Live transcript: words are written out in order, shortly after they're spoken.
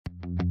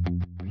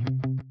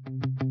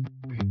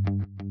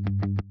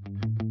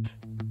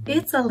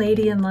It's a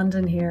lady in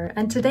London here,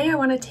 and today I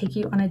want to take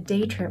you on a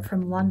day trip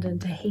from London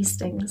to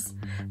Hastings.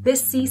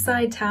 This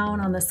seaside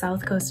town on the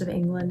south coast of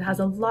England has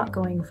a lot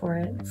going for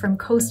it, from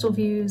coastal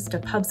views to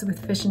pubs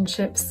with fish and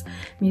chips,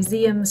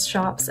 museums,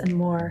 shops, and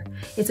more.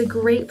 It's a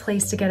great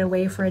place to get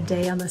away for a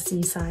day on the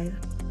seaside.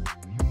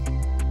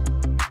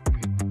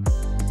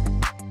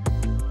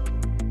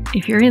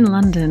 If you're in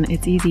London,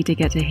 it's easy to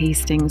get to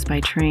Hastings by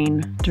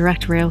train.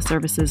 Direct rail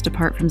services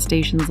depart from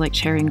stations like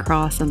Charing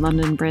Cross and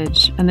London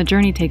Bridge, and the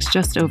journey takes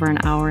just over an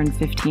hour and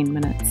 15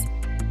 minutes.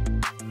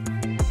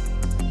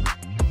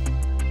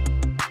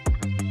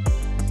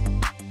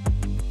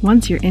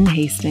 Once you're in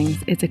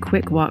Hastings, it's a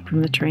quick walk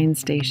from the train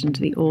station to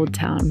the Old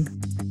Town.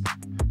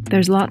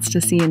 There's lots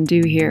to see and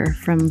do here,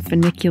 from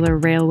funicular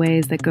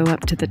railways that go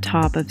up to the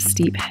top of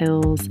steep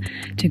hills,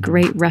 to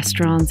great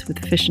restaurants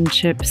with fish and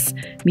chips,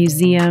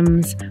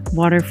 museums,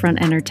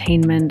 waterfront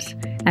entertainment,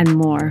 and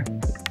more.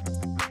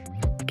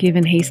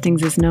 Given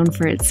Hastings is known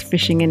for its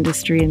fishing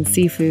industry and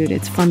seafood,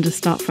 it's fun to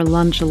stop for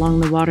lunch along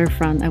the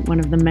waterfront at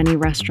one of the many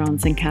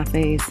restaurants and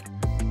cafes.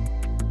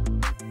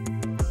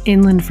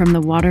 Inland from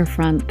the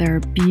waterfront, there are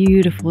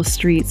beautiful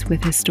streets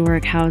with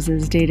historic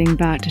houses dating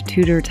back to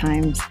Tudor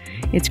times.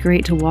 It's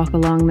great to walk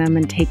along them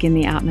and take in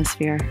the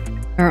atmosphere.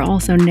 There are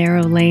also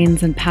narrow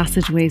lanes and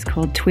passageways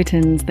called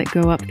Twittens that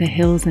go up the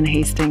hills in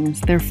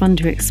Hastings. They're fun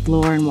to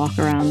explore and walk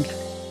around.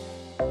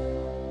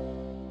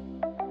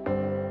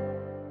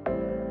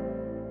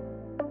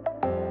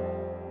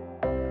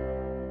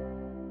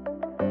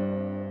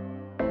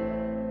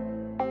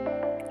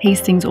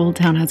 Hastings Old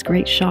Town has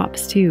great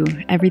shops too.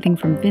 Everything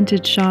from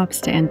vintage shops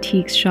to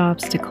antiques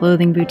shops to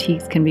clothing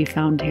boutiques can be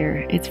found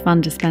here. It's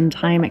fun to spend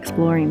time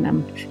exploring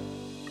them.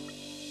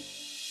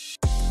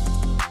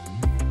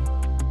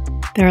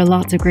 There are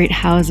lots of great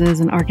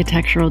houses and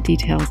architectural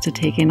details to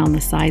take in on the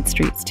side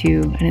streets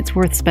too, and it's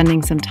worth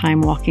spending some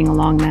time walking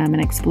along them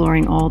and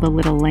exploring all the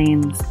little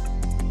lanes.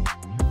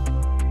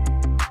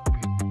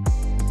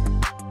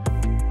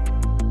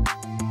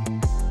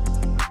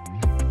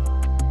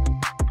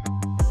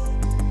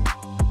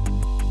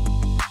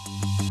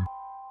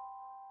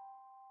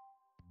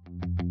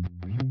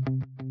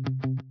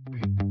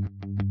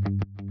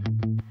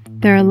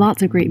 There are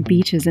lots of great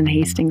beaches in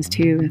Hastings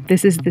too.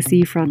 This is the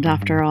seafront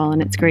after all,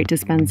 and it's great to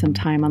spend some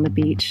time on the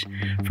beach.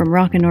 From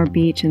Rocknor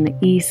Beach in the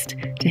east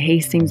to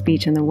Hastings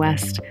Beach in the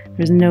west,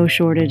 there's no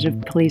shortage of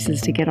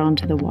places to get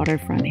onto the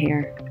waterfront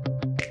here.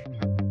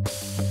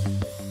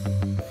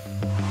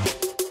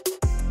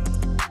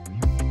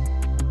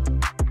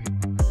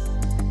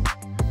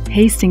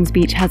 Hastings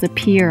Beach has a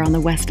pier on the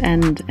west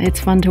end. It's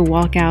fun to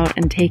walk out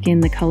and take in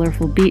the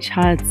colorful beach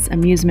huts,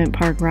 amusement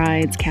park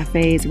rides,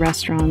 cafes,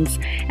 restaurants,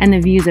 and the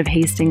views of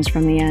Hastings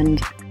from the end.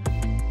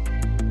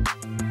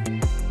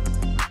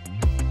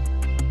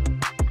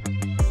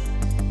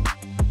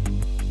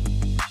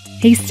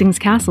 Hastings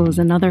Castle is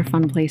another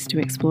fun place to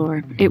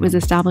explore. It was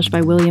established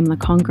by William the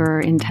Conqueror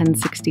in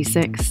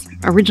 1066.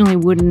 Originally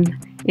wooden,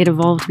 it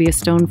evolved to be a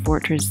stone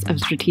fortress of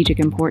strategic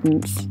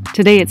importance.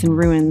 Today it's in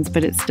ruins,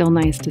 but it's still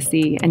nice to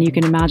see, and you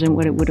can imagine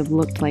what it would have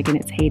looked like in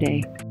its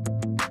heyday.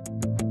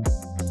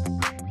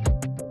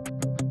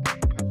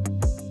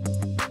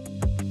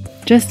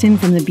 Just in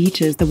from the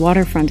beaches, the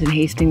waterfront in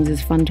Hastings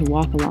is fun to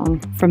walk along.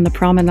 From the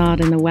promenade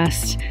in the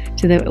west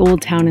to the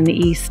Old Town in the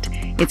east,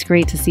 it's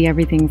great to see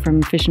everything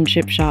from fish and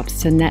chip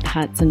shops to net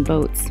huts and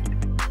boats.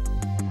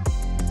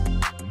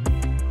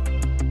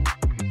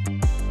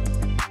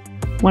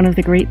 One of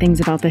the great things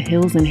about the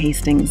hills in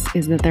Hastings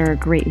is that there are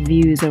great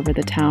views over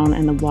the town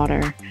and the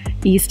water.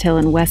 East Hill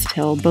and West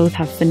Hill both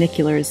have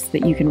funiculars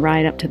that you can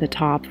ride up to the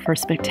top for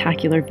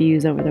spectacular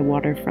views over the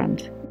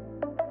waterfront.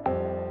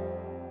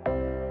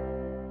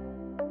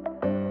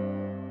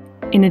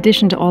 In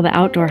addition to all the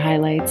outdoor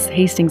highlights,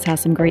 Hastings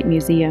has some great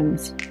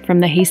museums.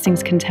 From the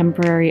Hastings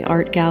Contemporary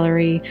Art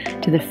Gallery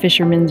to the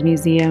Fisherman's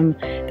Museum,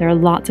 there are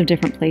lots of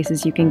different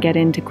places you can get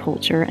into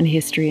culture and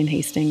history in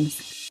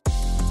Hastings.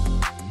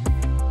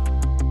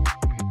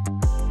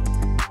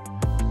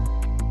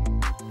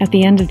 At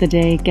the end of the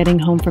day, getting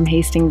home from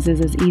Hastings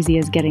is as easy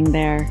as getting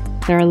there.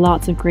 There are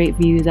lots of great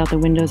views out the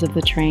windows of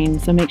the train,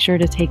 so make sure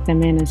to take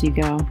them in as you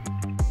go.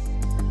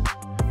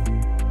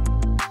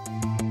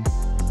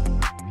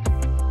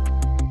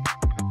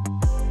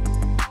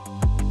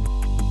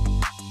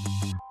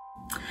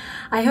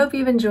 I hope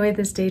you've enjoyed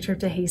this day trip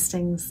to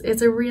Hastings.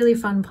 It's a really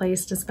fun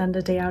place to spend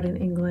a day out in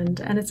England,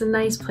 and it's a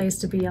nice place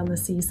to be on the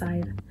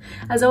seaside.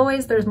 As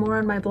always, there's more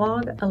on my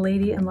blog,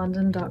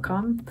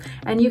 aladyinlondon.com,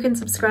 and you can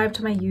subscribe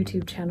to my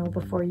YouTube channel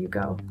before you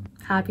go.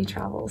 Happy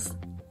travels.